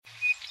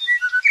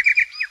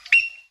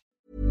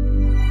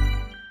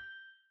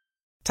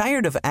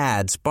Tired of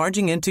ads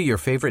barging into your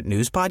favorite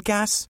news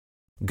podcasts?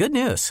 Good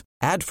news.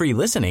 Ad-free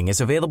listening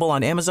is available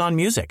on Amazon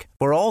Music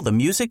for all the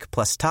music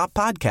plus top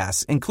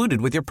podcasts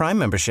included with your Prime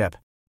membership.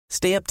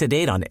 Stay up to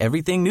date on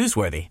everything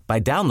newsworthy by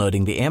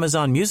downloading the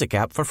Amazon Music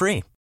app for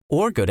free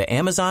or go to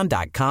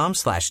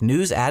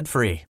amazon.com/news ad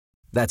free.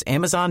 That's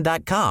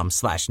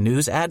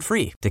amazon.com/news ad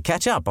free to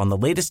catch up on the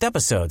latest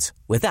episodes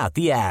without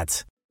the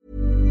ads.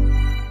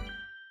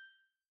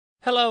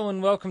 Hello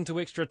and welcome to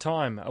Extra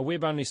Time, a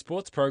web-only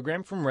sports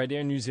program from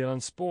Radio New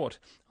Zealand Sport.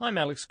 I'm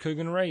Alex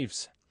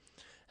Coogan-Reeves.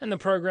 In the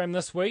program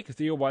this week,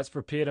 the All Whites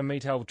prepare to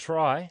meet El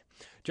Tri.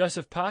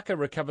 Joseph Parker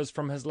recovers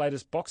from his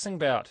latest boxing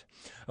bout.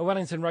 A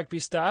Wellington rugby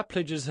star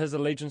pledges his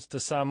allegiance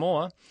to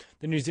Samoa.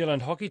 The New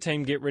Zealand hockey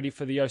team get ready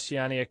for the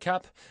Oceania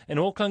Cup. And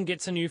Auckland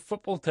gets a new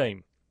football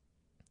team.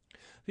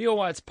 The All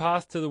Whites'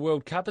 path to the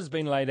World Cup has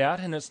been laid out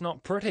and it's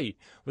not pretty,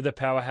 with the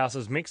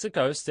powerhouses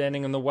Mexico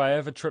standing in the way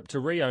of a trip to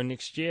Rio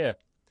next year.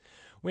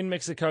 When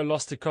Mexico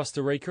lost to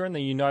Costa Rica and the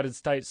United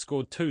States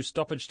scored 2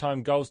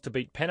 stoppage-time goals to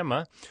beat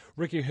Panama,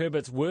 Ricky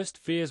Herbert's worst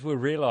fears were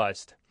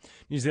realised.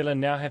 New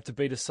Zealand now have to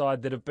beat a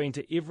side that have been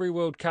to every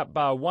World Cup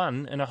bar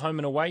one in a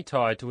home-and-away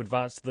tie to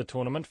advance to the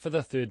tournament for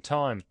the third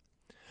time.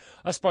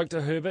 I spoke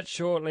to Herbert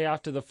shortly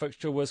after the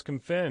fixture was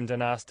confirmed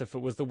and asked if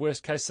it was the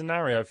worst-case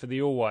scenario for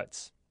the All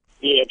Whites.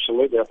 Yeah,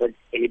 absolutely. I think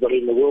anybody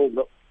in the world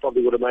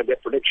probably would have made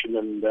that prediction,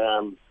 and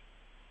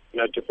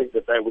to think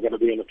that they were going to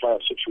be in a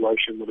playoff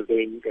situation would have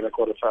been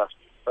quite a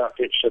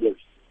far-fetched sort of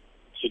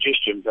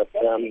suggestion. But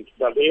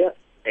they're there,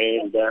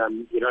 and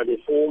their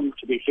form,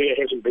 to be fair,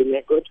 hasn't been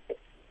that good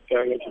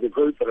going into the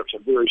group, but it's a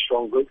very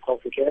strong group,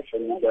 CONCACAF,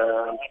 and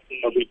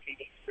it'll be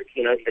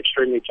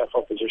extremely tough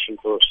opposition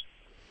for us.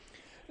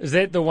 Is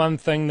that the one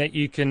thing that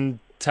you can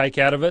take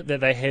out of it, that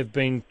they have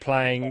been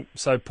playing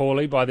so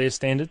poorly by their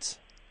standards?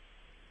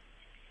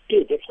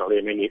 Yeah, definitely.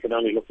 I mean, you can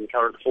only look in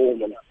current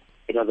form, and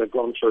they've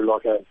gone through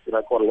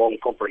quite a long,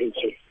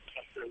 comprehensive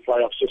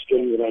playoff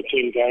system.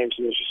 10 games,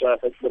 and as you say, I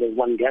think winning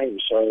one game.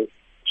 So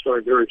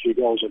scoring very few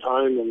goals at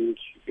home, and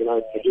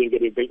again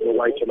getting beaten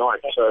away tonight.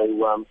 So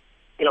we're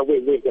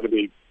going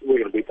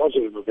to be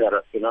positive about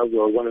it.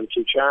 We're a 1 in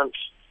 2 chance.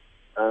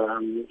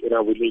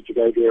 We need to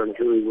go there in a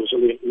very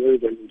resilient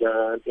mood, and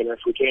if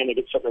we can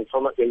get something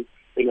from it, then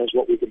who knows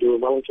what we could do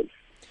in Wellington.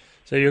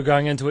 So you're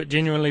going into it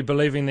genuinely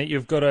believing that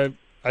you've got a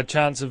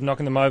chance of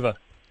knocking them over?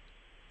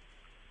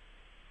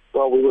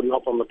 Well, we wouldn't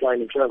hop on the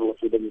plane and travel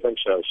if we didn't think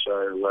so.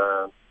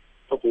 So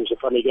football's a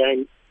funny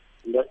game.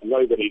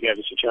 Nobody gave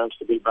us a chance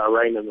to beat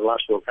Bahrain in the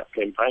last World Cup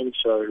campaign.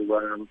 So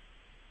and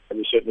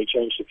we certainly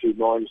changed a few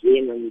minds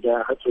then, and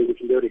hopefully we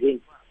can do it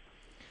again.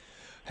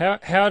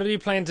 How do you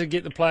plan to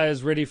get the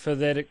players ready for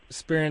that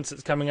experience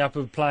that's coming up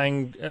of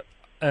playing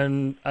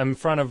in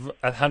front of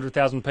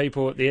 100,000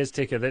 people at the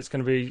Azteca? That's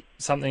going to be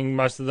something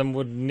most of them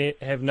would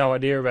have no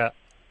idea about.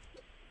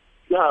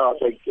 No, I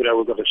think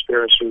we've got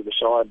experience through the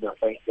side, and I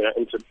think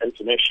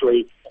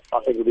internationally, I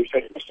think it'll be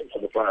fantastic for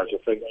the players. I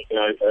think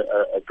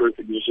a group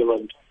of New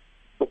Zealand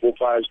football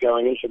players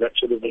going into that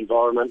sort of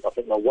environment, I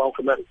think they'll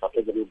welcome it. I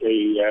think it'll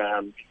be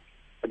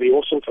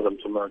awesome for them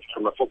from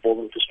a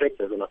footballing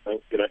perspective, and I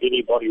think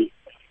anybody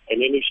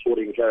in any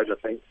sporting code, I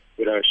think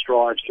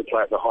strives to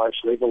play at the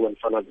highest level in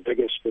front of the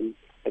biggest and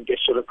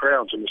best sort of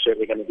crowds, and we're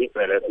certainly going to get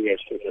that at the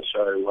Azteca.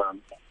 So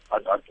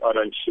I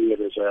don't see it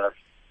as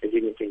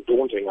anything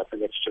daunting. I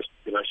think it's just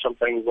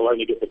something we'll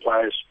only get the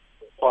players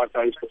 5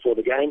 days before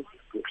the game,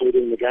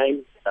 including the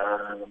game.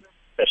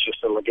 That's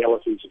just the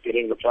legalities of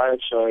getting the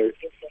players. So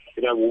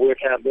we'll work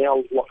hard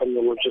now, lock in the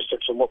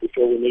logistics on what we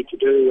feel we need to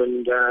do,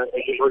 and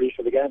get ready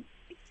for the game.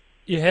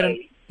 You had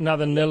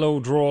another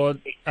 0-0 draw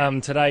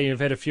today.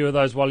 You've had a few of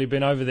those while you've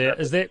been over there.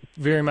 Is that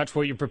very much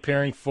what you're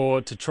preparing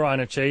for to try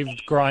and achieve,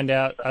 grind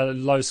out a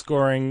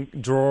low-scoring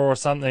draw or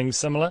something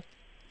similar?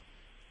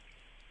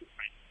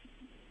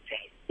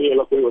 Yeah,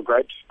 look, we were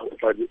great. We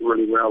played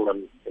really well,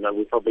 and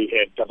we probably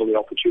had double the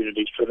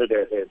opportunities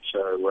Trinidad had. So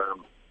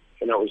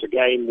it was a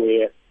game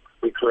where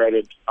we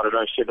created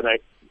 7,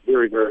 8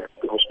 very, very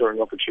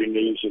goal-scoring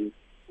opportunities, and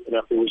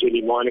if there was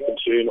any minor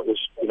concern, it was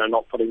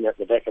not putting that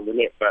in the back of the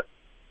net. But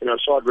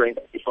side ranked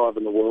 85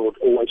 in the world,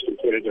 always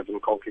competitive in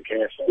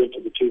CONCACAF. Went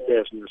to the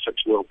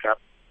 2006 World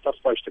Cup, tough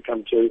place to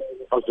come to.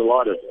 I was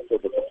delighted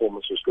that the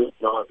performance was good.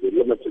 We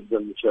limited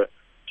them to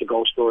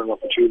goal-scoring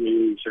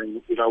opportunities,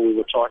 and we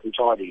were tight and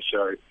tidy.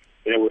 So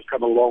we've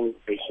come a long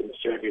way since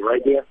Saudi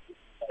Arabia,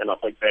 and I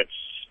think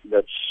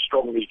that's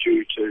strongly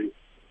due to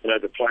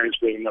the players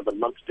being another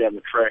month down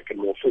the track and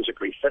more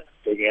physically fit,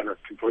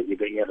 completely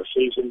being out of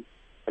season,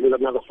 and we've got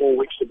another 4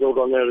 weeks to build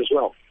on that as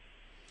well.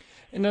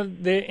 And are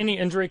there any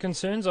injury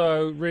concerns? I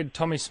read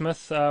Tommy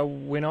Smith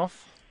went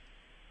off.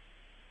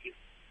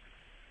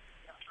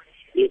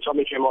 Yeah,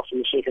 Tommy came off in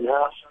the second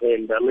half,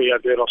 and Leo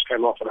Bertos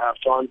came off at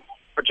half-time,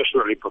 but just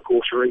really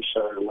precautionary.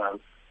 So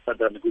they've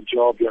done a good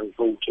job. Young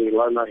Paul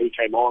Loma, he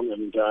came on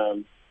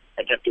and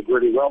adapted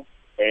really well,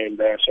 and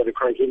so did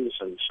Craig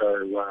Henderson.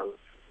 So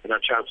a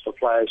chance for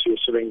players who are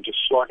sitting just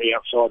slightly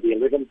outside the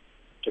 11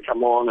 to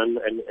come on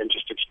and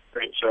just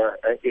experience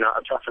a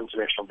tough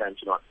international game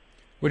tonight.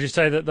 Would you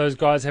say that those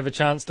guys have a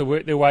chance to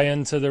work their way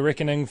into the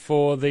reckoning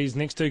for these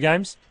next two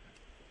games?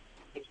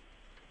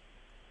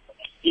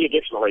 Yeah,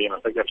 definitely, and I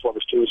think that's what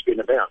this tour's been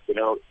about.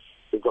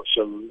 We've got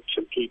some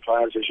key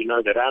players, as you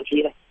know, that aren't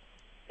here,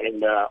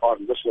 and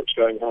Ivan Bislup's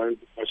going home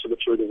most of it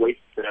through the week,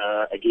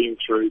 again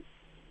through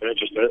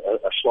just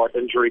a slight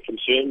injury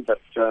concern, but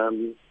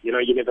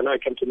you never know.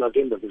 Come to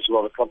November, there's a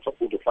lot of club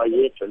football to play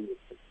yet, and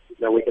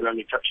we can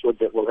only touch wood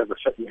that we'll have a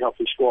fit and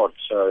healthy squad.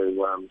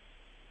 So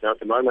at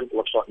the moment, it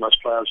looks like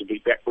most players will be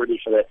back ready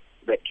for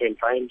that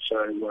campaign,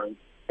 so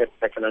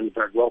that can only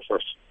bode well for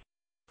us.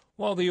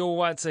 While the All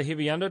Whites are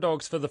heavy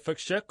underdogs for the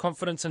fixture,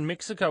 confidence in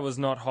Mexico is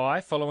not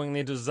high following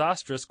their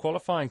disastrous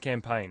qualifying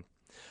campaign.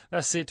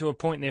 They're set to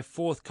appoint their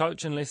fourth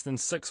coach in less than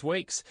 6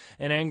 weeks,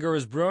 and anger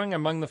is brewing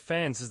among the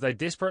fans as they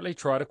desperately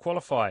try to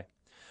qualify.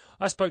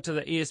 I spoke to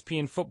the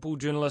ESPN football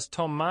journalist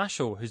Tom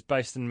Marshall, who's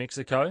based in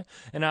Mexico,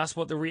 and asked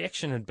what the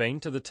reaction had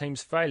been to the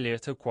team's failure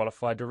to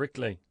qualify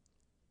directly.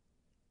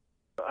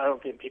 I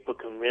don't think people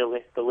can really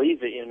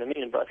believe it, you know what I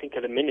mean? But I think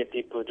at a minute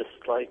people are just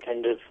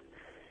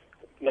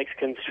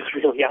Mexicans just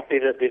really happy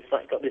that they've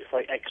got this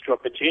extra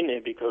opportunity,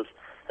 because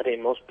I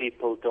think most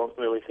people don't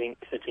really think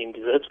the team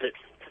deserves it,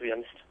 to be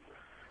honest.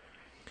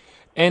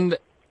 And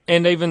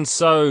even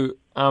so,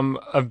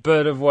 a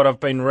bit of what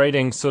I've been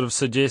reading sort of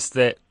suggests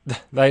that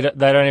they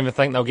don't even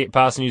think they'll get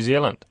past New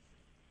Zealand.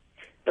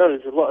 No,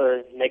 there's a lot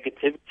of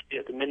negativity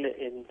at the minute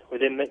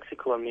within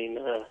Mexico. I mean,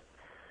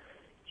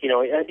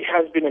 it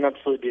has been an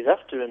absolute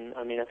disaster, and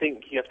I mean, I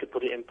think you have to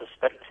put it in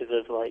perspective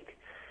of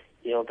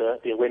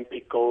the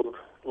Olympic gold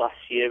last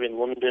year in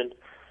London,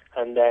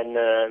 and then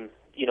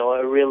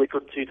a really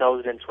good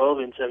 2012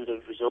 in terms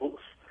of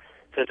results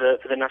for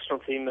the national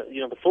team,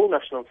 the full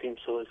national team.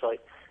 So it's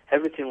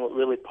everything looked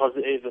really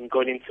positive, and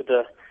going into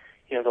the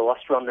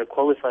last round of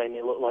qualifying,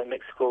 it looked like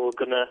Mexico were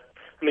gonna.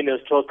 I mean, there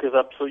was talk of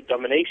absolute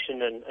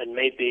domination, and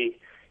maybe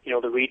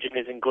the region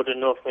isn't good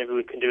enough. Maybe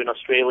we can do in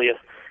Australia,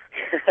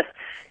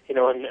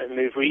 and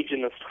move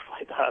region and stuff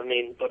like that. I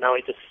mean, but now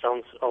it just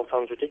sounds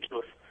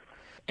ridiculous.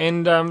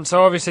 And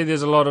so obviously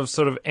there's a lot of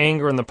sort of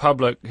anger in the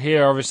public.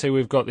 Here obviously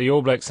we've got the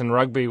All Blacks in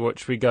rugby,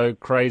 which we go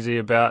crazy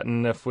about,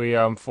 and if we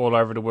fall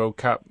over the World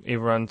Cup,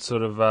 everyone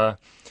sort of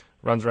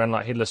runs around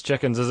like headless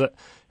chickens. Is it?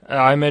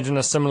 I imagine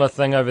a similar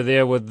thing over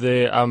there with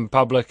the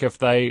public if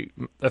they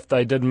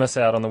did miss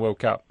out on the World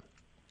Cup.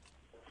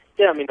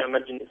 Yeah, I mean, I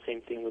imagine the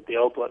same thing with the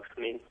All Blacks.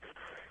 I mean,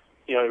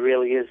 it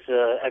really is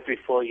every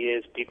 4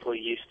 years people are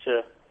used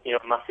to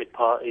a massive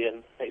party,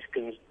 and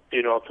Mexicans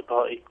do know how to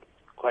party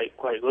quite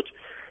good.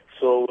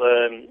 So,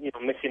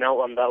 missing out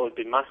on that would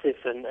be massive.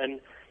 And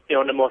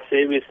on a more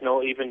serious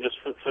note, even just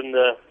from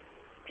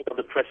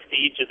the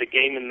prestige of the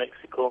game in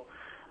Mexico,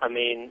 I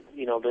mean,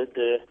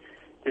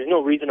 there's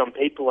no reason on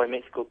paper why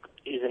Mexico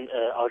isn't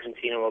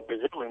Argentina or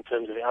Brazil in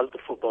terms of it has the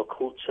football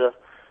culture,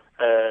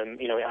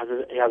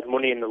 it has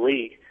money in the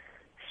league.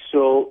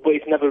 So, but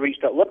it's never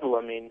reached that level.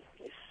 I mean,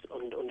 it's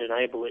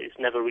undeniable. It's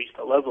never reached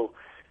that level.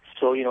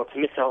 So, to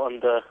miss out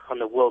on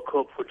the World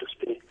Cup would just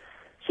be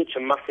such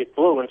a massive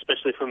blow, and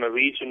especially from a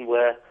region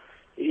where,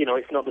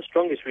 it's not the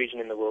strongest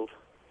region in the world.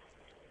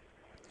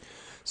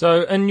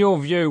 So, in your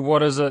view,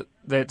 what is it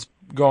that's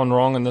gone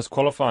wrong in this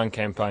qualifying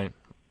campaign?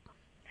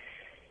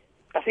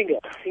 I think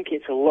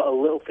it's a lot of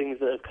little things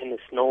that have kind of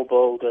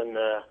snowballed and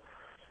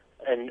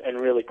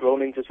really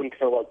grown into something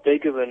a lot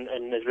bigger, and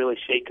has really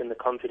shaken the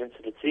confidence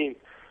of the team.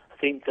 I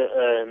think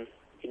that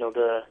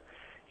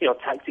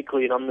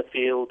tactically and on the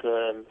field,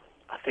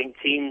 I think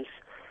teams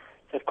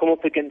have come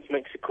up against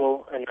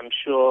Mexico, and I'm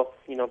sure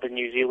the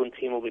New Zealand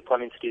team will be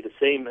planning to do the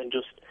same, and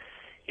just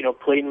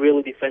playing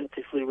really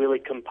defensively, really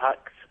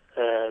compact,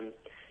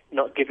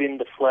 not giving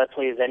the flair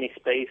players any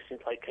space,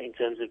 in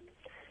terms of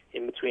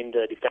in between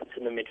the defence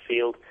and the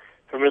midfield,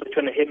 from really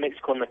trying to hit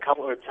Mexico on the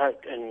counter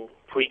attack and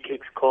free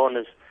kicks,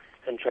 corners,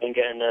 and try and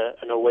get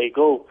an away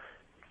goal.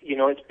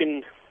 It's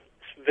been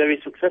very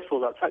successful,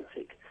 that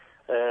tactic,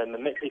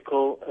 and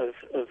Mexico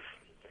have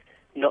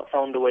not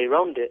found a way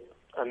around it.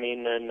 I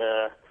mean, and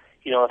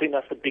I think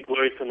that's the big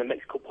worry from the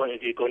Mexico point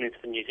of view going into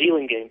the New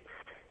Zealand game.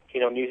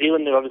 New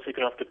Zealand are obviously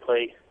going to have to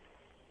play,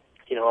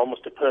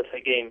 almost a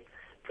perfect game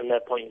from their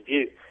point of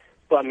view.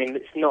 But I mean,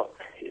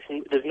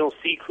 there's no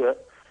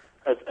secret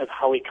of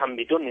how it can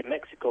be done in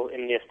Mexico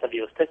in the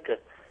Estadio Azteca.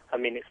 I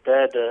mean, it's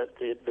there.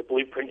 The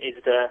blueprint is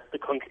there. The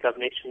CONCACAF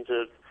nations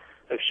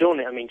have shown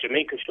it. I mean,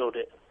 Jamaica showed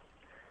it.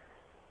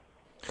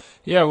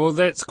 Yeah, well,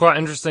 that's quite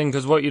interesting,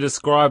 because what you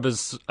describe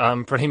is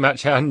pretty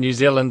much how New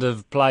Zealand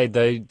have played.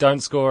 They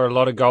don't score a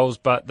lot of goals,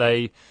 but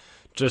they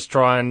just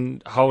try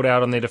and hold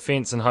out on their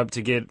defence and hope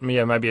to get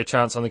maybe a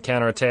chance on the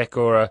counter attack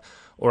or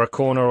a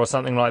corner or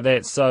something like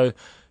that. So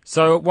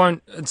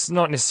it's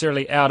not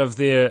necessarily out of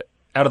the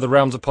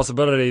realms of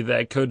possibility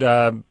that it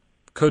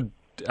could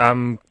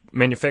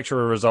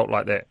manufacture a result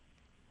like that.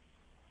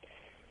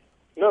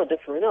 No,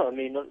 definitely not. I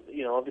mean,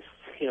 obviously,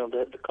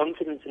 the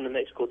confidence in the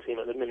Mexico team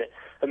at the minute.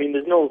 I mean,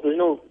 there's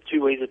no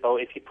two ways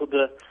about it. If you put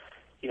the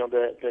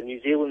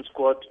New Zealand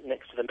squad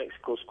next to the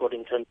Mexico squad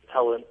in terms of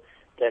talent,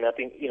 then I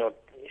think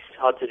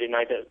hard to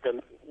deny that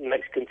the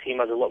Mexican team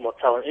has a lot more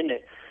talent in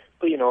it.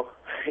 But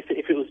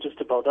if it was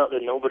just about that,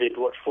 then nobody would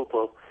watch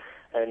football.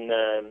 And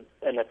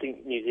I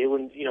think New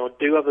Zealand,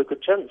 do have a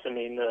good chance. I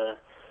mean,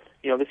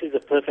 this is a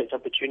perfect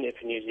opportunity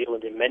for New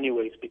Zealand in many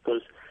ways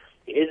because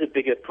it is a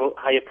bigger,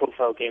 higher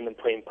profile game than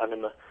playing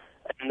Panama.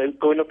 And they're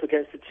going up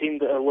against a team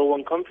that are low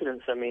on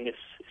confidence. I mean,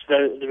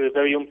 they're a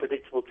very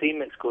unpredictable team,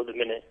 Mexico, at the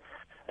minute.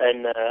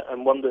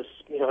 And one that's,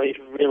 it's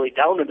really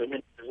down at the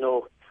minute. There's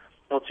no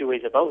two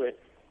ways about it.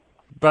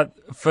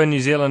 But for New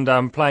Zealand,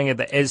 playing at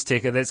the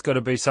Azteca, that's got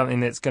to be something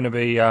that's going to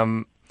be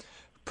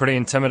pretty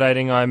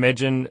intimidating, I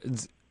imagine.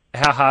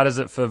 How hard is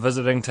it for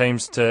visiting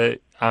teams to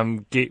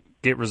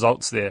get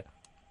results there?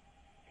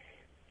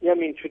 Yeah, I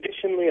mean,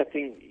 traditionally, I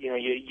think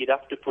you'd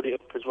have to put it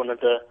up as one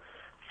of the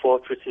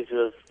fortresses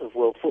of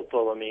world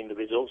football. I mean, the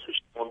results have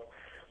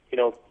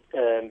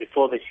shown.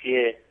 Before this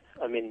year,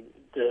 I mean,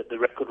 the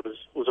record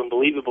was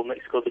unbelievable.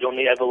 Mexico, they'd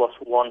only ever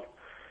lost one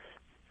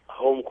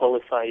home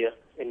qualifier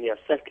in the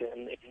Azteca,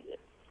 and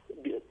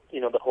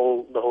the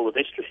whole of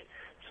history.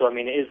 So I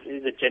mean, it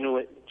is a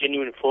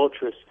genuine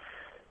fortress.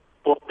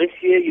 But this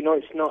year,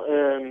 it's not.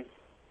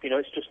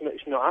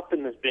 It's not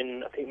happened. There's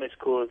been, I think,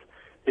 Mexico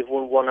they've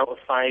won 1 out of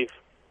 5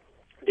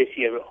 this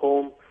year at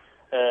home.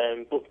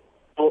 But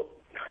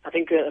I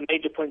think a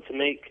major point to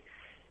make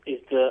is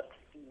that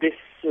this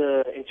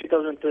in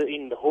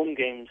 2013, the home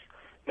games,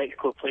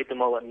 Mexico played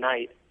them all at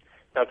night.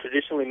 Now,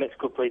 traditionally,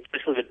 Mexico played,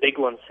 especially the big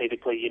ones, say they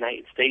play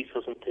United States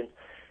or something,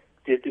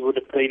 they would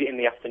have played it in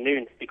the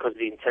afternoon because of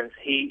the intense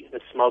heat, the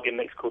smog in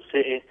Mexico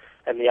City,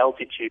 and the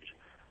altitude.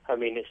 I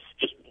mean, it's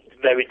just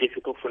very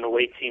difficult for an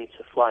away team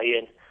to fly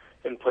in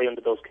and play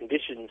under those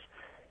conditions.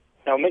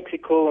 Now,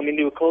 Mexico, I mean,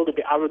 they were called a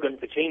bit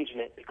arrogant for changing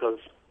it because,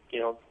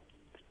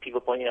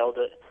 people pointed out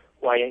that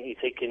why aren't you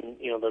taking,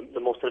 the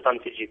most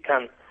advantage you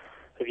can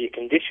of your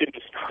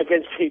conditions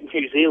against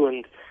New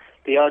Zealand?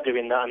 They are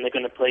doing that, and they're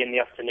going to play in the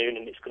afternoon,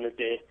 and it's going to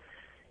be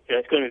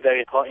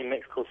very hot in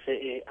Mexico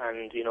City,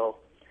 and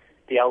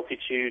the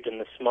altitude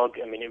and the smog.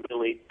 I mean, it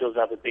really does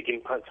have a big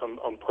impact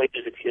on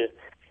players if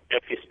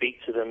you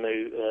speak to them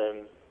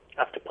who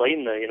after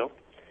playing there.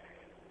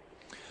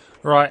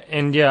 Right,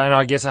 and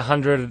I guess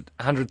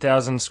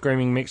 100,000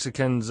 screaming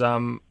Mexicans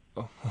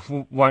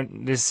won't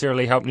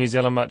necessarily help New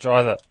Zealand much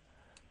either.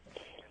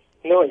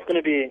 No,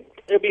 it'll be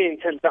an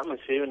intense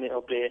atmosphere, and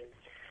it'll be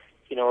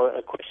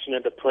a question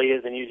of the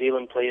players, the New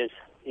Zealand players,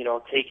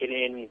 taking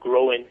it in,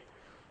 growing,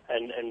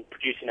 and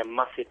producing a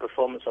massive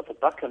performance off the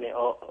back of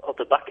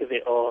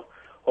it, or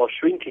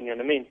shrinking.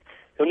 And I mean,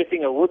 the only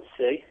thing I would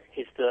say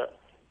is that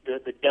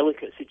the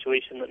delicate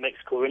situation that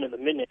Mexico are in at the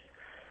minute,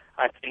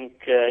 I think,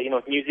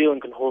 if New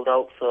Zealand can hold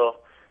out for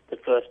the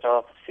first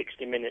half,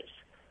 60 minutes,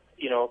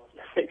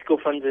 Mexico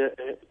fans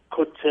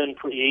could turn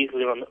pretty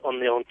easily on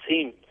their own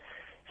team.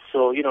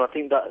 So, I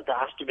think that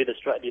has to be the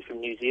strategy from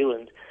New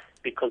Zealand,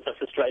 because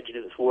that's a strategy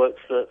that's worked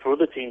for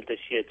other teams this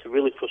year, to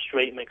really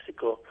frustrate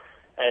Mexico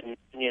and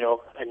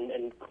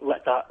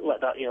let that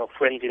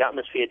frenzied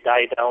atmosphere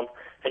die down,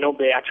 and hope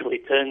it actually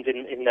turns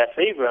in their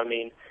favour. I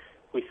mean,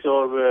 we've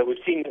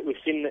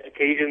seen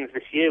occasions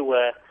this year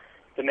where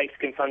the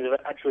Mexican fans have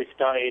actually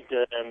started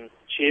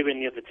cheering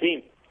the other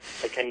team,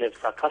 kind of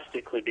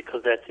sarcastically,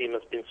 because their team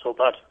has been so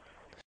bad.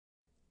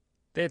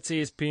 That's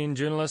ESPN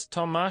journalist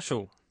Tom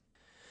Marshall.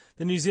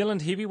 The New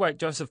Zealand heavyweight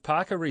Joseph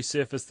Parker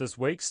resurfaced this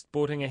week,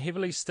 sporting a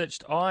heavily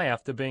stitched eye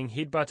after being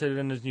headbutted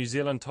in his New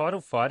Zealand title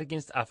fight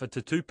against Afa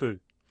Tutupu.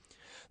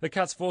 The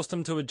cuts forced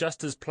him to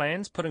adjust his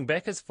plans, putting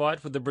back his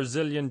fight with the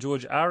Brazilian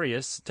Jorge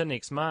Arias to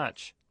next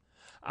March.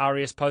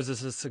 Arias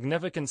poses a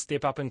significant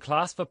step up in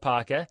class for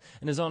Parker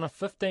and is on a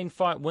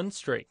 15-fight win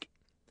streak.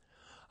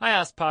 I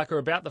asked Parker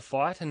about the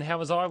fight and how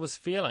his eye was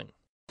feeling.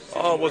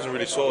 I wasn't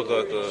really sore.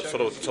 The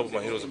sort of at the top of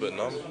my head was a bit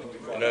numb.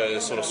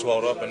 It sort of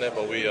swelled up and that,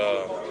 but we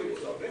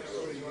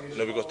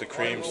got the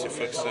creams to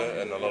fix it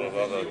and a lot of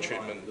other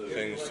treatment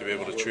things to be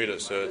able to treat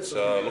it. So it's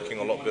looking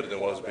a lot better than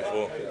it was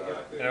before.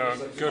 A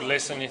good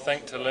lesson, you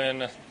think, to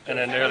learn in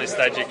an early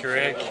stage of your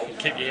career,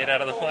 keep your head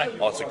out of the way?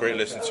 Oh, it's a great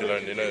lesson to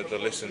learn.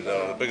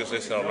 The biggest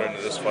lesson I learned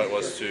in this fight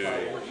was to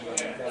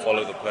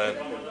follow the plan.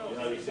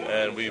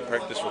 And we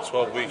practiced for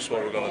 12 weeks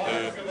what we're going to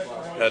do,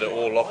 had it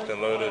all locked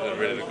and loaded and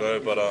ready to go,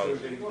 but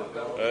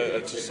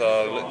it's just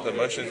let the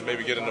emotions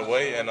maybe get in the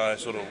way, and I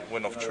sort of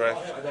went off track,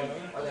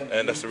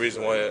 and that's the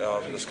reason why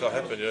this got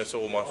happened. It's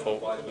all my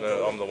fault.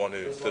 I'm the one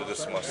who did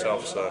this to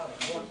myself, so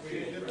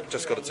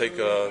just got to take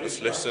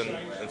this lesson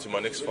into my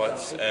next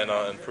fights and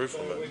improve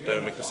from it.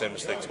 Don't make the same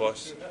mistake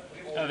twice.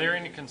 Are there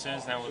any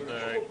concerns now with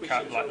the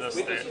cut like this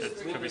that it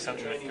could be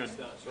something that could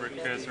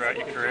recur throughout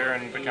your career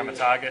and become a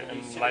target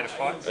in later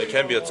fights? It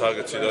can be a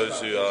target to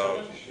those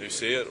who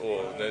see it,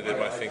 or they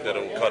might think that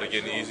it will cut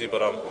again easy,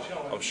 but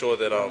I'm sure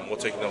that we're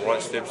taking the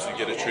right steps to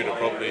get it treated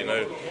properly.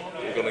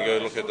 We're going to go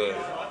look at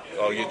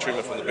get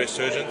treatment from the best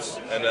surgeons,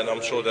 and then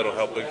I'm sure that'll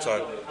help big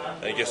time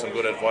and get some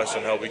good advice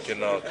on how we can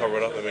cover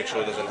it up and make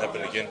sure it doesn't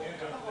happen again.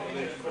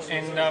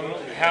 And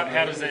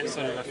how does that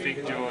sort of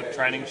affect your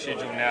training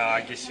schedule now?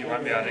 I guess you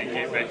won't be able to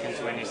get back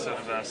into any sort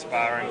of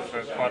sparring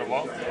for quite a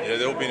while. Yeah,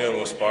 there'll be no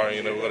more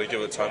sparring. We've got to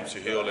give it time to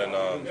heal and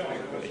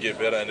get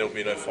better, and there'll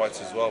be no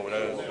fights as well.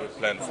 We're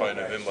planning to fight in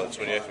November the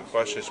 28th in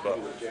Christchurch,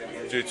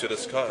 but due to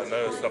this cut,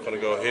 it's not going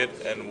to go ahead,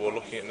 and we're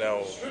looking at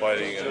now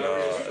fighting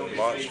in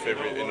March,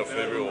 end of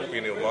February or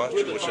beginning of March,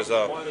 which is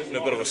a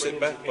bit of a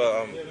setback,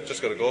 but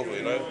just got to go for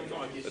it.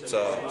 It's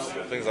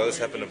things like this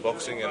happen in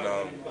boxing, and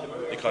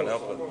you can't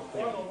help it.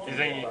 Do you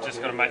think you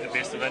just got to make the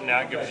best of it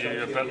now? It gives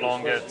you a bit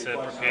longer to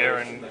prepare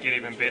and get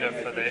even better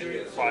for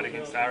that fight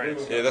against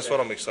Arias? Yeah, that's what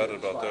I'm excited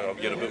about though. I'll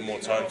get a bit more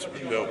time to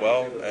prepare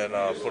well and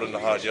put in the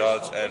hard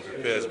yards and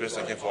prepare as best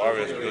I can for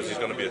Arias, because he's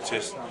going to be a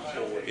test.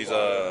 He's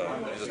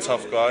a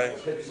tough guy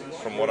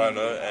from what I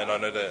know, and I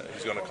know that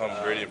he's going to come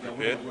ready and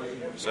prepared.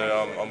 So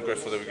I'm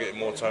grateful that we get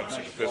more time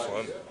to prepare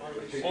for him.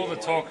 All the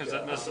talk is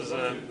that this is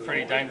a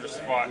pretty dangerous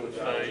fight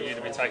for you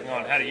to be taking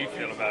on. How do you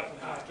feel about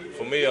it?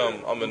 For me,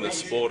 I'm in the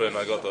sport and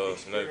I got the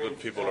good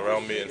people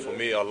around me, and for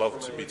me, I love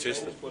to be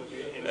tested.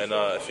 And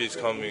if he's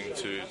coming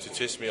to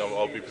test me,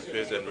 I'll be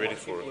prepared and ready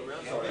for it.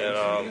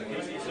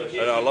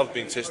 And I love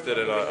being tested,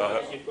 and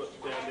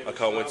I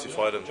can't wait to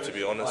fight him. To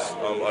be honest,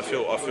 I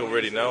feel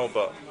ready now,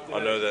 but I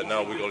know that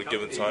now we've got to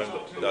give him time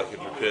that I can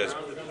prepare,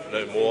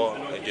 more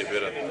and get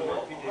better.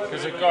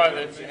 There's a guy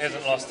that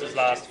hasn't lost his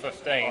last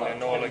 15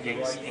 and all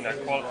against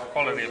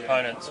quality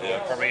opponents, or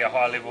probably a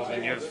higher level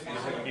than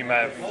you may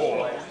have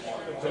fought.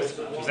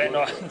 Was that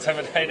not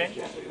intimidating?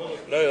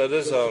 No, it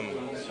is.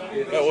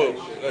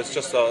 It's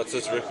just it's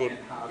his record.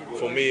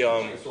 For me,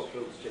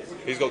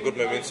 he's got good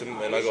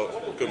momentum, and I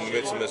got good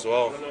momentum as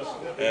well.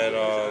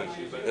 And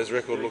his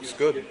record looks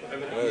good.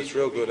 It's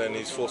real good, and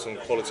he's fought some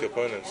quality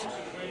opponents.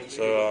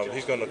 So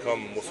he's going to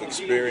come with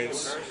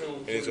experience,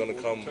 and he's going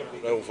to come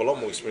with a lot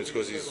more experience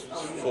because he's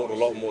fought a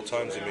lot more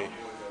times than me.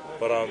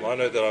 But I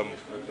know that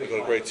we've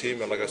got a great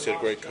team, and like I said, a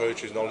great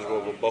coach who's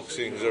knowledgeable about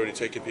boxing, who's already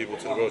taken people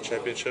to the World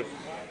Championship.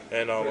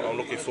 And I'm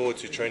looking forward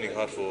to training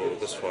hard for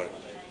this fight.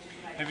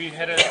 Have you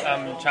had a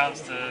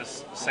chance to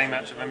see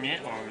much of him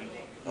yet?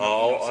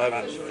 I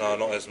haven't. No,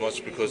 not as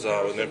much, because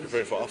I was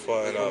preparing for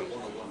AFA, and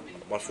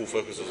my full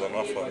focus was on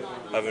AFA.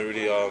 I haven't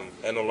really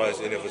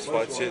analysed any of his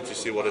fights yet to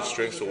see what his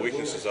strengths or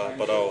weaknesses are,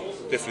 but I'll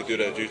definitely do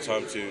that in due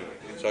time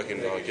so I can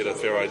get a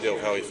fair idea of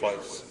how he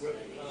fights.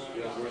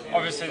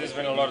 Obviously, there's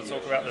been a lot of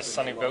talk about this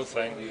Sonny Bill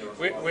thing.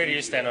 Where do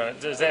you stand on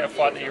it? Is that a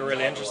fight that you're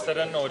really interested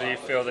in, or do you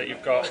feel that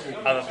you've got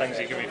other things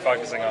you could be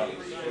focusing on?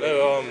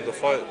 No, the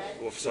fight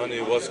with Sonny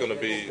was going to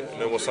be,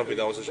 was something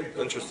that I was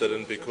interested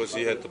in because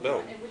he had the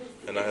belt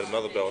and I had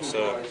another belt.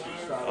 So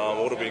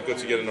it would have been good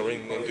to get in the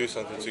ring and do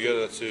something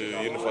together to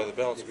unify the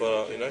belts.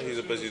 But he's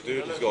a busy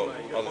dude. He's got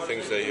other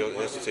things that he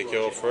has to take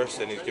care of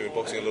first, and he's giving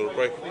boxing a little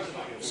break.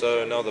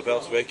 So now the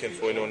belt's vacant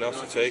for anyone else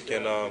to take,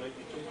 and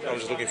I'm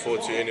just looking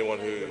forward to anyone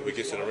who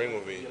gets in the ring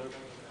with me.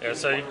 Yeah,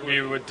 so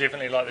you would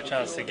definitely like the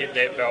chance to get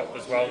that belt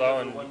as well, though,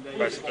 and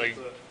basically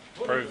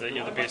prove that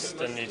you're the best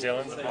in New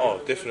Zealand?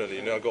 Oh, definitely.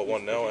 I've got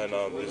one now, and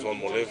there's one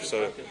more left.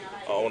 So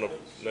I want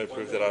to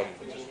prove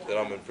that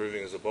I'm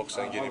improving as a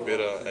boxer and getting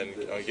better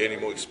and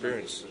gaining more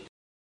experience.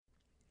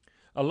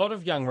 A lot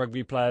of young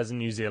rugby players in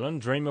New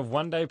Zealand dream of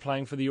one day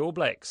playing for the All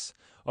Blacks.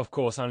 Of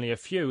course, only a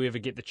few ever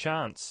get the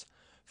chance.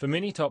 For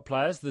many top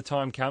players, the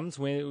time comes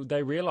when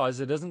they realise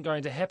it isn't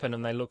going to happen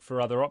and they look for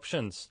other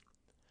options.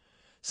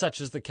 Such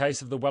is the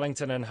case of the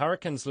Wellington and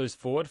Hurricanes loose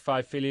forward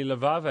Faifele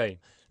Lavave.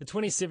 The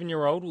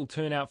 27-year-old will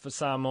turn out for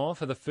Samoa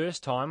for the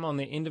first time on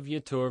their end-of-year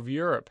tour of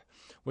Europe,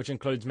 which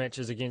includes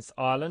matches against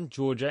Ireland,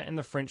 Georgia and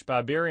the French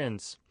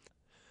Barbarians.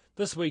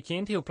 This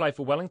weekend he'll play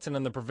for Wellington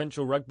in the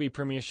Provincial Rugby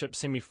Premiership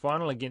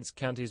semi-final against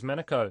Counties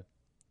Manukau.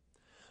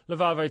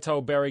 Lavave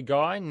told Barry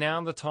Guy,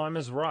 now the time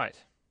is right.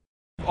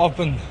 I've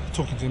been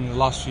talking to them in the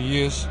last few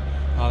years.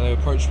 They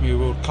approached me at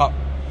World Cup,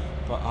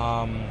 but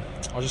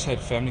I just had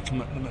family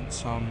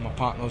commitments. My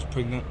partner was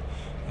pregnant.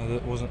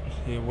 That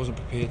wasn't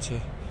prepared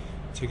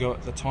to go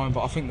at the time,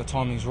 but I think the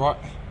timing's right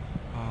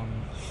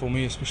for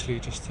me, especially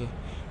just to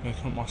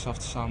commit myself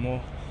to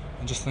Samoa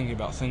and just thinking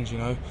about things.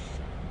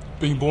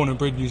 Being born and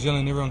bred in New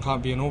Zealand, everyone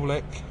can't be an All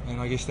Black, and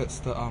I guess that's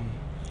the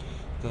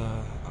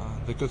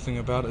good thing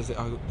about it, is that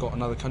I've got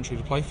another country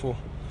to play for.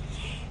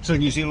 So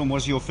New Zealand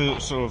was your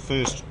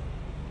first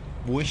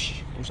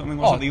wish or something?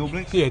 Was it the All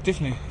Blacks? Yeah,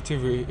 definitely. It's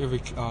every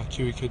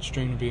Kiwi kid's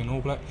dream to be an All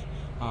Black.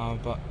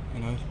 But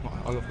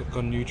I've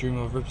got a new dream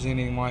of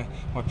representing my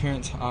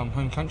parents'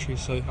 home country.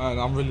 So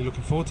I'm really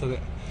looking forward to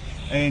that.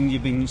 And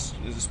you've been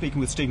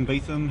speaking with Stephen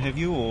Beetham, have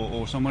you,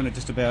 or someone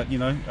just about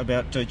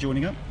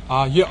joining up?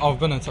 Yeah, I've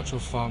been in touch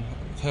with.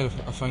 Had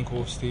a phone call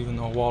with Stephen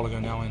a while ago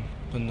now, and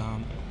been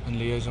in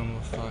liaison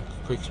with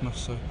Craig Smith.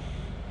 So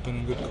been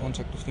in good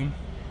contact with them.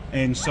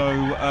 And so,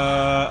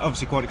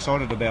 obviously quite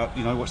excited about,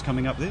 what's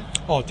coming up there?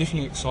 Oh,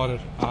 definitely excited.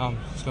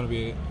 It's going to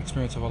be an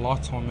experience of a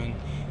lifetime, and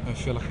I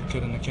feel like a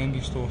kid in a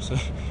candy store, so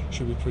it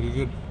should be pretty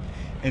good.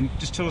 And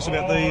just tell us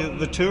about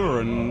the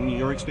tour and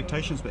your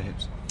expectations,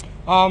 perhaps.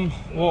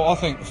 Well, I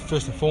think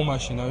first and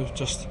foremost,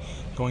 just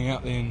going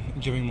out there and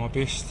giving my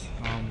best,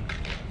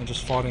 and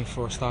just fighting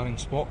for a starting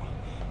spot.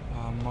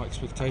 My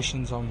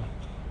expectations, I'm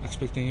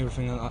expecting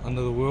everything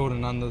under the world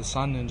and under the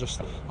sun, and I'm just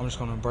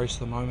going to embrace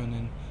the moment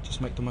and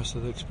just make the most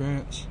of the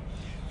experience.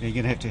 Now you're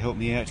going to have to help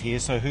me out here.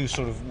 So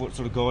what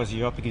sort of guys are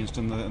you up against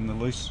in the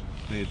loose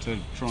there to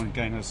try and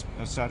gain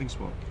a starting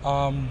spot?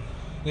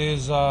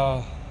 There's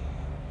a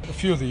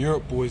few of the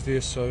Europe boys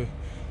there, so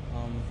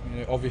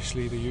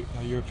obviously the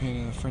European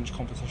and the French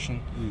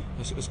competition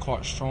is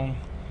quite strong,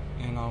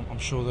 and I'm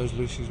sure those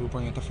loosies will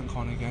bring a different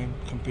kind of game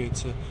compared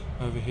to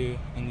over here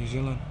in New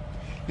Zealand.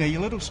 Now,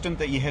 your little stint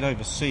that you had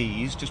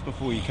overseas just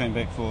before you came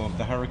back for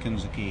the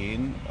Hurricanes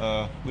again,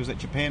 was that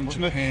Japan,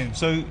 wasn't it?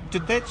 So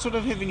did that sort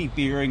of have any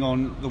bearing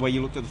on the way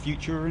you looked at the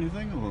future or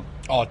anything? Or?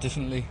 Oh,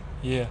 definitely,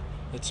 yeah.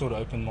 It sort of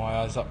opened my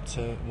eyes up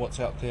to what's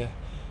out there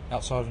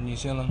outside of New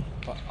Zealand,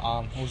 but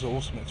it was an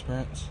awesome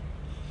experience.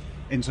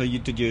 And so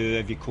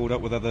have you caught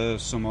up with other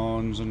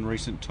Samoans in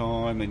recent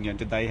time, and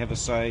did they have a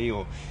say,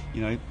 or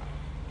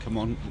come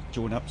on,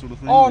 join up sort of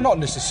thing? Oh, not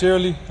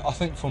necessarily. I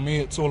think for me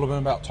it's all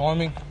about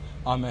timing.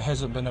 It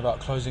hasn't been about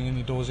closing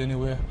any doors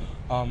anywhere.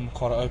 I'm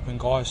quite an open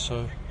guy,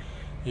 so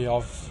yeah,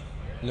 I've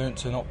learnt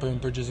to not burn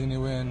bridges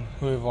anywhere, and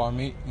whoever I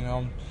meet,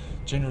 I'm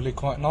generally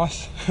quite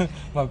nice.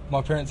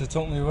 my parents have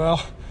taught me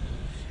well.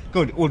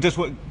 Good. Well, just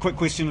a quick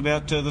question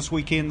about this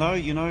weekend though,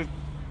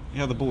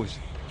 how are the boys?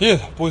 Yeah,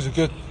 the boys are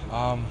good.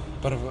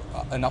 Bit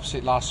of an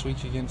upset last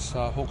week against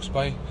Hawke's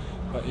Bay,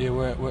 but yeah,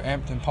 we're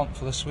amped and pumped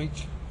for this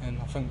week, and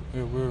I think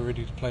we're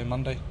ready to play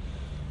Monday.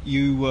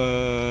 You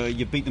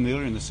beat them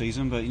earlier in the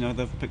season, but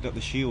they've picked up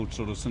the shield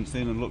sort of since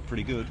then and looked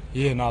pretty good.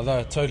 Yeah, no, they're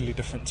a totally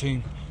different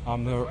team.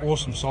 They're an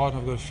awesome side.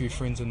 I've got a few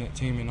friends in that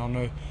team, and I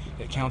know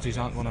that counties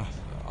aren't going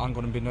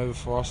to bend over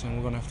for us, and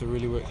we're going to have to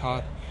really work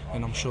hard,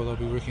 and I'm sure they'll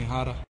be working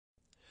harder.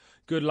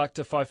 Good luck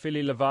to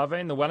Faifili Lavave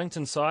and the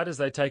Wellington side as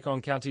they take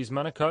on Counties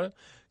Manukau.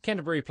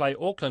 Canterbury play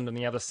Auckland in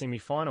the other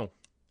semi-final.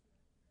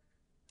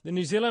 The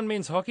New Zealand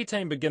men's hockey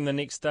team begin the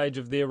next stage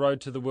of their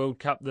road to the World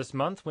Cup this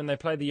month when they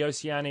play the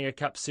Oceania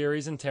Cup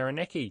Series in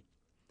Taranaki.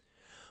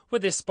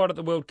 With their spot at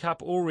the World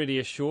Cup already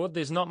assured,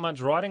 there's not much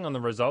riding on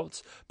the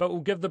results, but will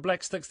give the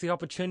Black Sticks the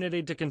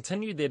opportunity to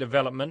continue their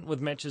development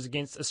with matches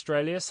against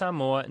Australia,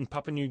 Samoa and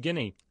Papua New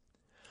Guinea.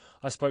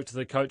 I spoke to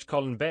the coach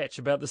Colin Batch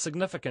about the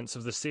significance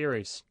of the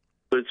series.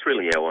 It's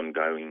really our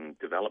ongoing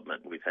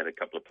development. We've had a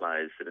couple of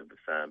players that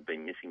have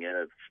been missing out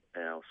of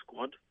our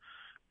squad.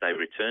 They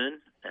return,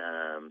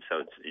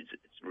 so it's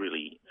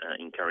really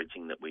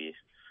encouraging that we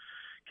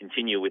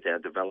continue with our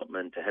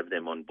development. To have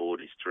them on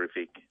board is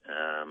terrific,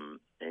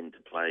 and to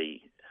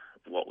play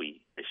what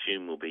we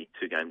assume will be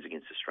 2 games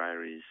against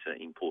Australia is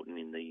important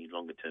in the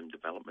longer-term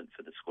development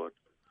for the squad.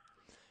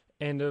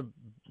 And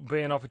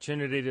be an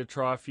opportunity to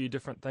try a few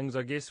different things,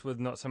 I guess, with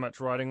not so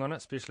much riding on it,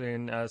 especially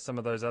in some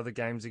of those other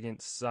games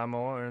against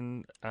Samoa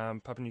and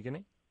Papua New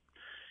Guinea?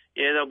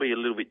 Yeah, they'll be a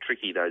little bit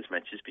tricky, those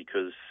matches,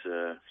 because,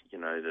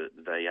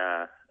 they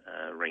are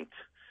ranked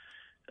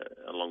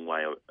a long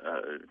way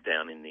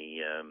down in the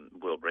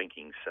world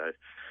rankings. So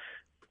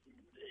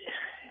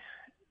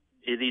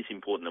it is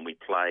important that we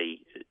play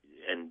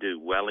and do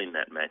well in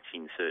that match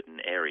in certain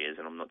areas,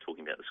 and I'm not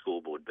talking about the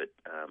scoreboard, but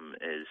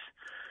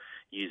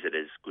use it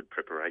as good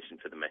preparation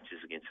for the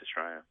matches against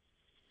Australia.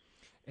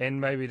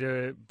 And maybe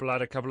to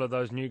blood a couple of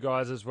those new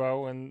guys as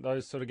well in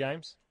those sort of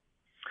games?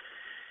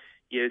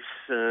 Yes,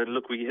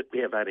 look, we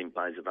have 18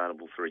 players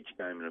available for each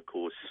game, and of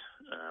course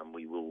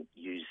we will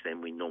use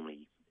them. We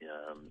normally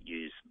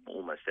use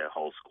almost our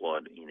whole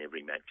squad in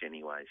every match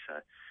anyway, so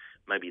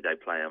maybe they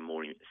play a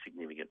more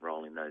significant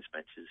role in those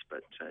matches.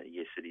 But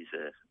yes, it is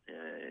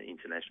an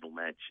international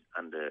match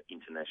under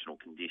international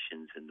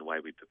conditions, and the way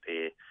we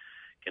prepare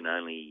can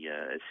only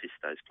assist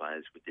those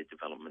players with their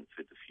development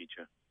for the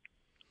future.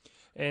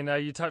 And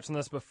you touched on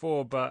this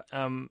before, but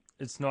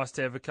it's nice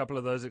to have a couple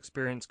of those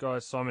experienced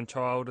guys, Simon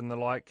Child and the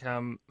like,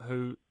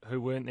 who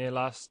weren't there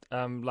last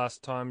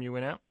time you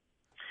went out.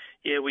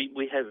 Yeah,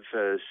 we have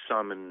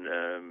Simon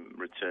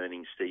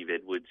returning, Steve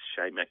Edwards,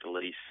 Shay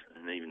McAleese,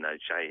 and even though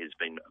Shay has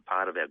been a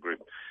part of our group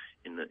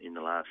in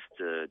the last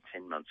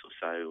 10 months or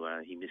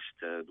so, he missed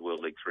the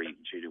World League 3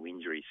 due to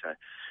injury. So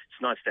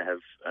it's nice to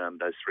have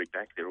those 3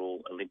 back. They're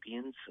all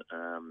Olympians.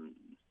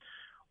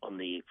 On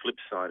the flip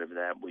side of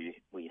that,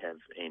 we have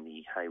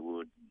Andy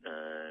Haywood,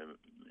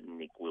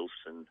 Nick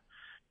Wilson,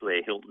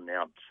 Blair Hilton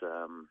out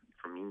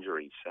from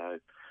injury. So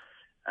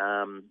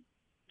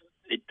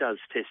it does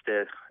test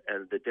the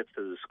depth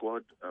of the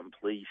squad. I'm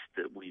pleased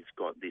that we've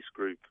got this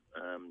group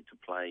to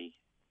play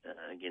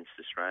against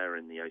Australia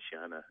in the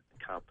Oceania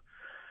Cup.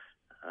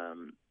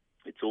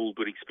 It's all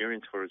good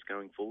experience for us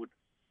going forward.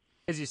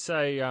 As you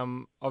say,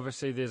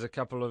 obviously there's a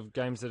couple of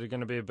games that are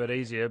going to be a bit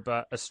easier,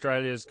 but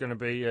Australia's going to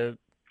be a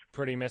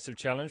pretty massive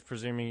challenge,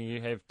 presuming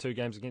you have 2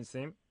 games against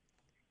them.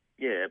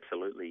 Yeah,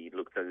 absolutely.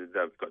 Look,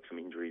 they've got some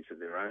injuries of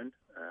their own,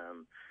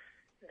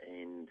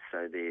 and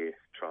so they're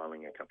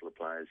trialling a couple of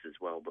players as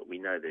well. But we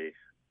know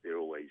they're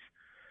always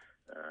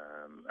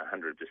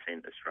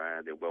 100%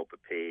 Australia. They're well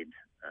prepared.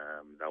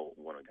 They'll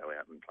want to go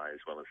out and play as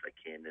well as they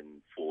can.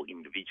 And for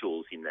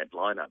individuals in that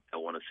lineup,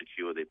 they'll want to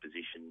secure their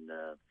position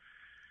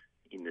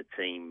in the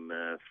team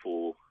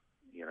for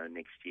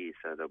next year.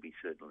 So they'll be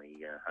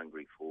certainly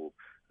hungry for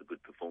a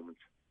good performance.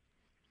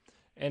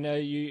 And are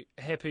you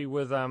happy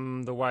with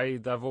the way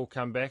they've all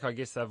come back? I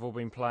guess they've all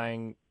been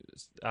playing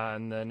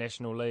in the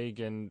National League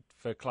and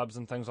for clubs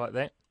and things like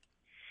that.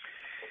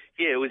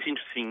 Yeah, it was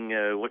interesting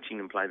watching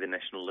them play the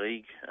National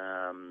League,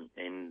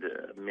 and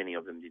many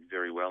of them did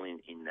very well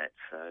in that.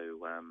 So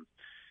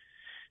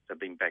they've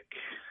been back.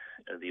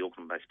 The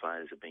Auckland-based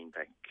players have been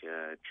back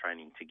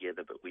training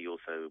together, but we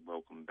also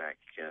welcomed back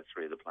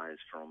 3 of the players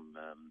from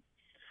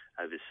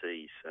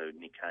overseas. So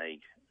Nick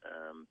Haig,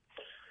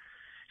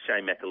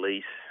 Shane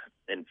McAleese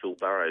and Phil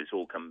Burrows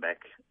all come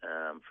back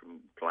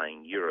from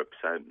playing Europe.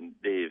 So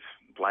they've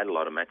played a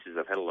lot of matches.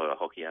 They've had a lot of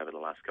hockey over the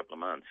last couple of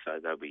months, so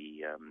they'll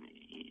be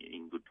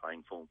in good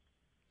playing form.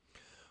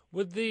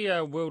 With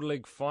the World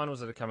League finals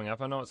that are coming up,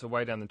 I know it's a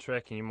way down the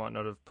track and you might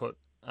not have put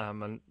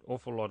an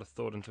awful lot of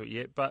thought into it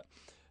yet, but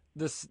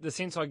the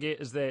sense I get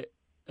is that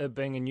it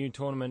being a new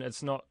tournament,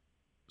 it's not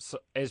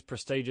as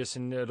prestigious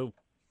and it'll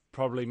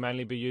probably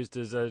mainly be used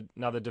as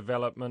another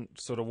development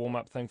sort of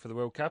warm-up thing for the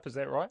World Cup. Is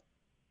that right?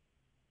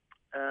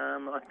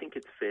 I think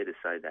it's fair to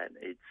say that.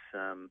 It's,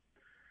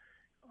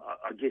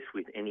 I guess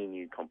with any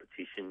new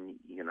competition,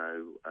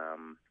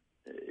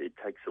 it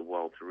takes a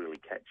while to really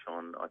catch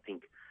on. I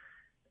think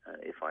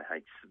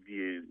FIH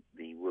view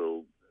the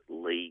World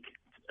League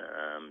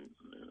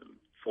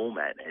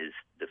format as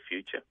the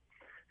future.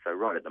 So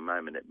right at the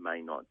moment, it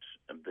may not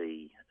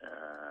be,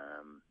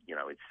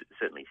 it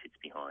certainly sits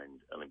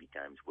behind Olympic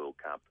Games, World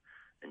Cup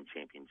and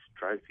Champions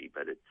Trophy,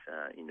 but it's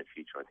in the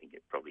future, I think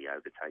it probably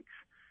overtakes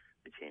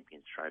the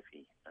Champions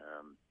Trophy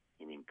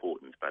in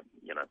importance. But,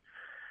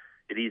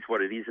 it is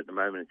what it is at the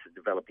moment. It's a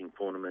developing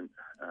tournament,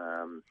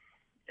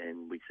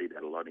 and we see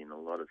that a lot in a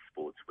lot of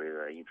sports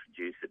where they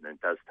introduce it, and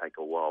it does take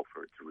a while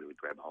for it to really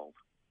grab hold.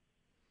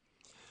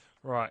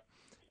 Right.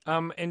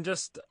 And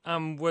just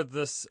with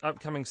this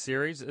upcoming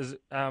series, is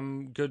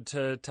it good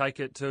to take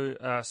it to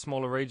a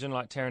smaller region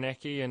like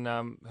Taranaki and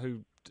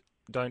who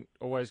don't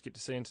always get to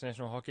see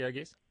international hockey, I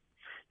guess?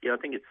 Yeah, I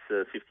think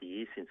it's 50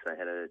 years since they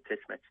had a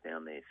test match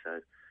down there.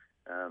 So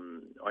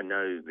I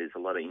know there's a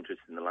lot of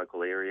interest in the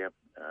local area.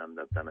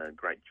 They've done a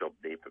great job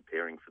there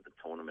preparing for the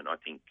tournament. I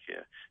think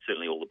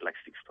certainly all the Black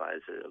Sticks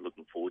players are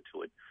looking forward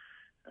to it.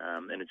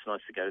 And it's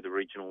nice to go to the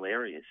regional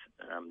areas.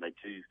 They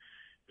do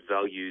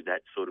value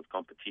that sort of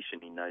competition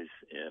in those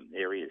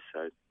areas.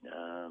 So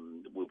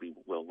we'll be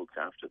well looked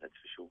after, that's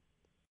for sure.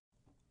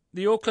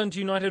 The Auckland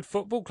United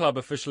Football Club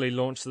officially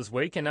launched this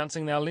week,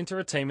 announcing they'll enter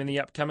a team in the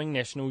upcoming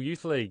National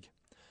Youth League.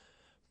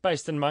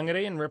 Based in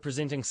Mangere and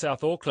representing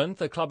South Auckland,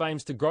 the club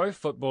aims to grow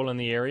football in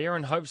the area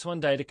and hopes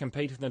one day to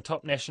compete in the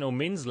top national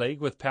men's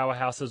league with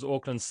powerhouses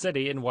Auckland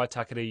City and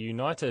Waitakere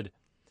United.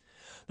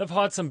 They've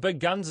hired some big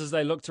guns as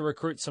they look to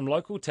recruit some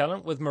local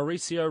talent, with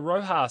Mauricio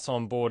Rojas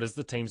on board as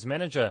the team's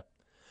manager.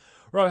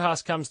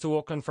 Rojas comes to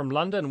Auckland from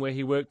London, where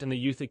he worked in the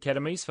youth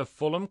academies for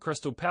Fulham,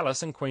 Crystal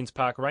Palace and Queen's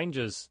Park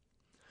Rangers.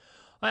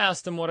 I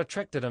asked him what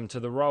attracted him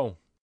to the role.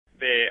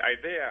 The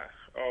idea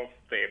of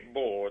the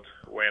board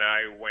when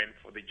I went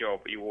for the job,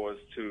 it was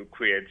to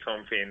create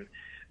something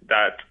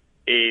that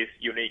is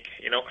unique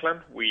in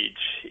Auckland, which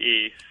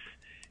is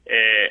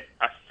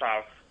a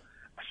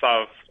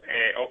South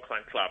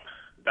Auckland club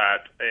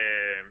that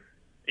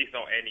is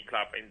not any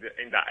club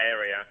in that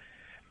area,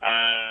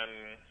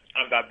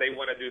 and that they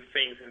want to do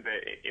things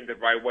in the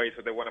right way.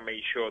 So they want to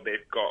make sure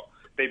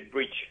they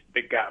bridge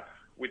the gap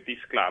with this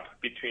club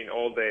between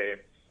all the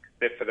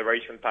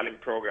federation talent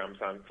programs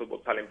and football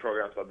talent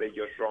programs that they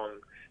just run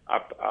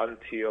up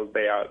until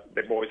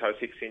the boys are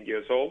 16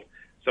 years old.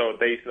 So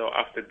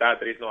after that,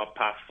 there is no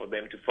path for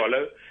them to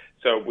follow.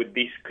 So with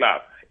this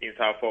club in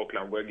South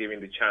Auckland, we're giving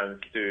the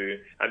chance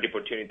and the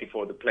opportunity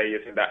for the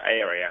players in that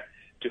area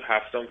to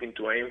have something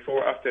to aim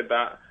for after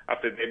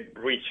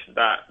they reach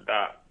that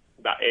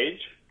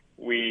age,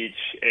 which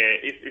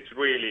is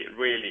really,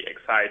 really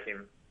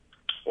exciting.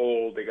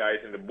 All the guys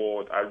in the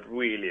board are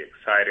really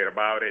excited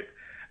about it,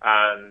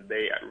 and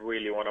they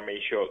really want to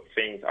make sure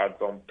things are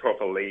done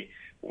properly.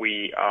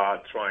 We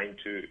are trying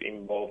to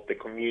involve the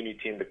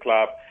community in the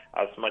club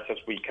as much as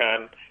we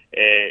can.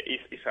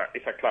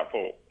 It's a club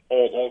for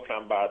all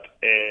Auckland, but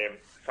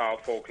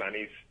South Auckland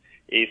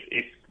is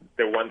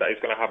the one that is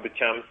going to have the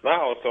chance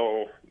now.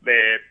 So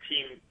the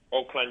team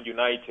Auckland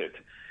United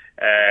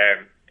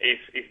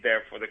is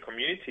there for the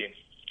community.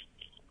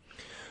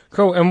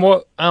 Cool. And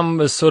what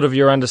is sort of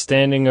your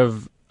understanding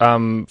of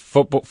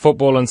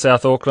football in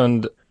South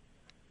Auckland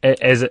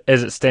as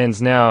it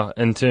stands now,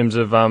 in terms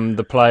of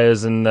the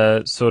players and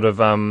the sort of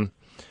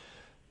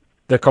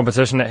the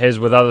competition it has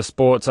with other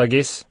sports, I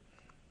guess?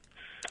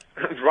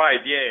 Right,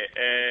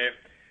 yeah.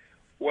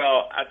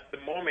 Well, at the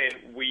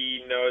moment,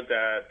 we know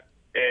that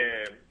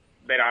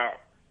there are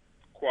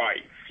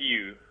quite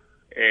few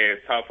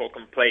South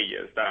Auckland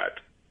players that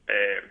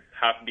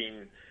have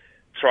been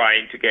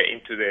trying to get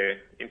into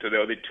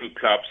the other two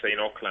clubs in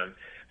Auckland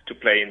to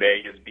play in the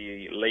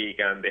ASB league,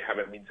 and they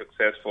haven't been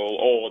successful,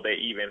 or they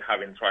even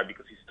haven't tried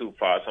because it's too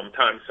far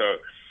sometimes. So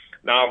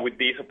now with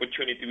this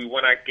opportunity, we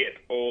want to get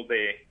all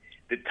the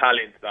the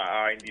talents that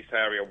are in this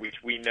area,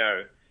 which we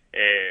know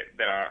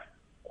there are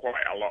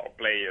quite a lot of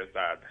players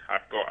that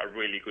have got a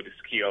really good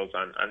skills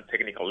and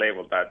technical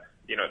level that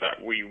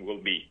we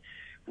will be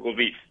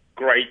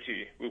great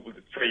to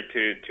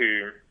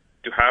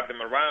have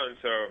them around.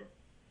 So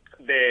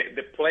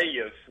the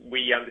players,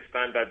 we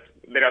understand that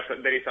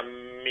there is a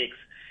mix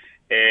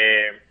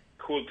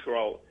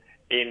cultural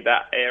in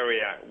that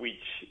area,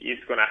 which is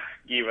going to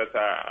give us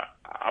a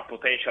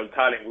potential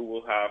talent. We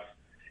will have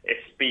a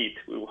speed,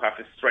 we will have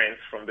a strength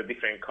from the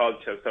different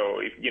cultures. So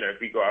if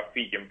we got a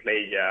Fijian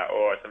player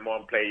or a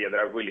Samoan player that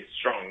are really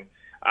strong,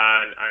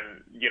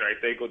 and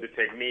if they got the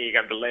technique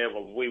and the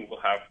level, we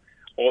will have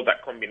all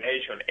that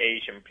combination.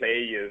 Asian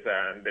players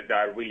and that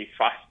are really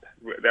fast,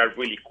 they are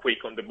really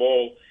quick on the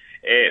ball.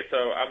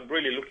 So I'm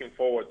really looking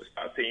forward to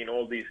start seeing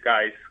all these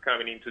guys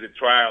coming into the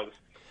trials.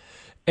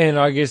 And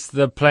I guess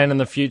the plan in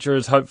the future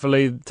is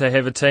hopefully to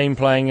have a team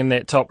playing in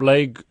that top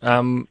league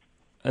in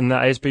the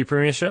ASB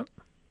Premiership?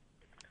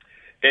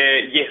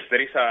 Yes,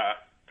 there is a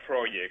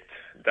project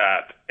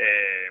that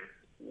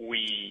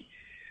we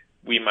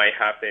might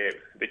have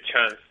the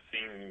chance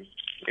in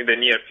the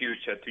near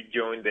future to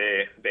join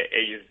the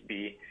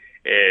ASB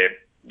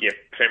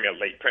Premier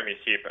League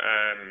Premiership,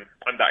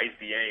 and that is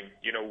the aim.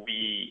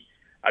 We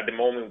at the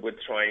moment we're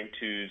trying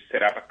to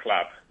set up a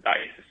club that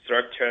is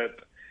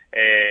structured,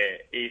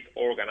 is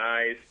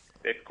organized.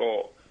 They've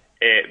got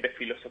the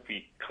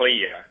philosophy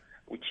clear,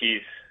 which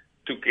is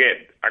to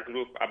get a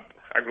group of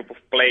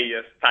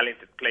players,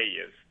 talented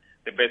players,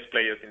 the best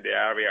players in the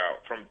area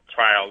from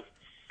trials,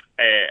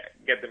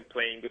 get them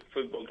playing good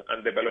football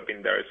and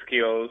developing their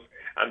skills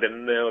and the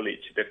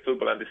knowledge, the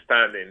football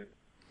understanding.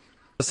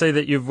 I see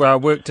that you've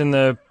worked in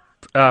the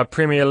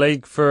Premier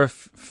League for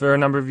a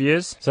number of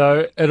years,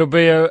 so it'll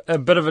be a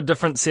bit of a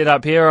different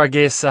setup here, I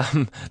guess.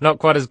 Not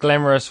quite as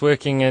glamorous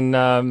working in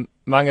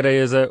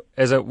Mangere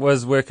as it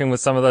was working with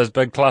some of those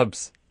big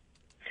clubs.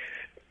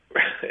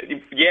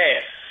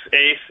 Yes,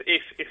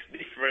 it's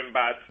different,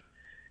 but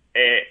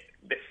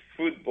the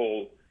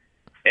football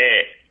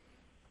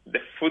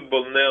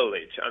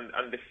knowledge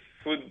and the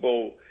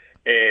football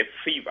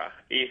fever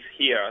is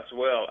here as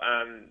well,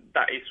 and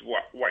that is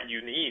what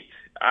you need.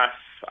 As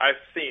I've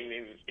seen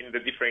in the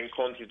different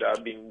countries that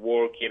I've been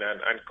working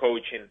and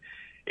coaching,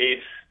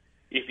 is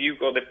if you've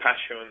got the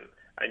passion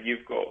and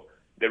you've got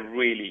the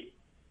really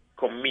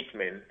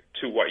commitment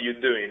to what you're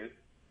doing,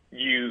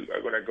 you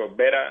are going to go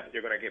better,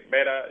 you're going to get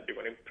better, you're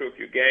going to improve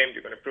your game,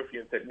 you're going to improve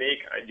your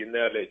technique and your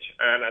knowledge.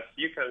 And as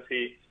you can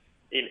see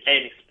in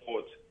any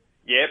sport,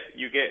 yep,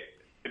 you get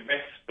the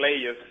best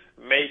players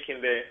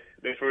making the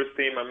first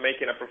team and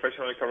making a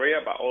professional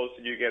career, but also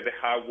you get the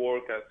hard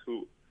workers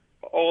who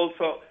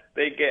also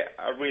they get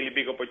a really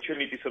big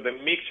opportunity. So the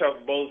mixture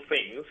of both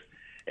things,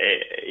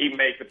 it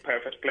makes the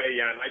perfect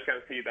player. And I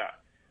can see that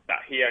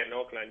here in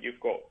Auckland, you've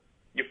got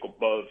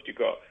both. You've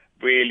got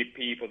really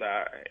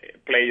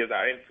players that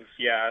are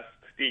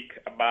enthusiastic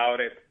about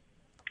it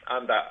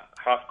and that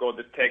have got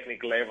the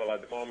technical level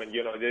at the moment.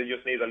 They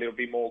just need a little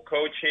bit more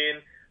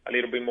coaching, a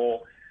little bit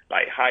more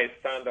like high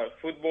standard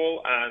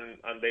football,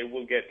 and they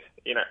will get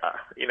in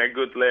a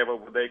good level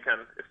where they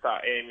can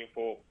start aiming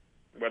for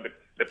the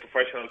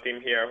professional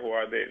team here, who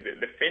are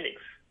the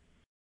Phoenix.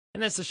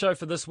 And that's the show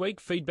for this week.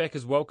 Feedback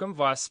is welcome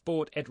via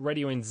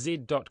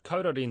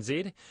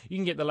sport@radionz.co.nz. You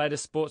can get the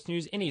latest sports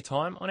news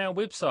anytime on our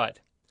website.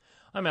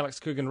 I'm Alex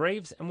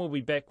Coogan-Reeves, and we'll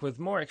be back with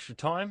more Extra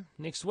Time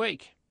next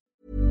week.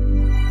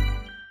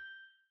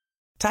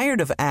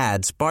 Tired of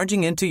ads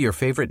barging into your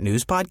favorite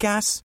news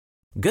podcasts?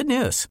 Good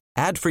news.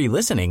 Ad-free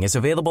listening is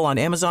available on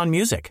Amazon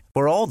Music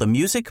for all the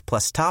music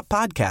plus top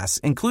podcasts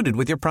included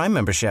with your Prime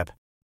membership.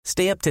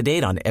 Stay up to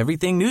date on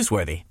everything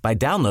newsworthy by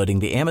downloading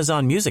the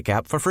Amazon Music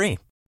app for free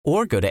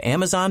or go to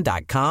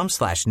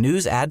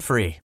amazon.com/news ad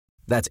free.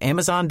 That's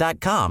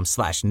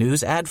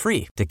amazon.com/news ad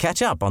free to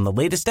catch up on the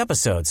latest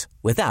episodes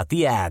without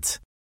the ads.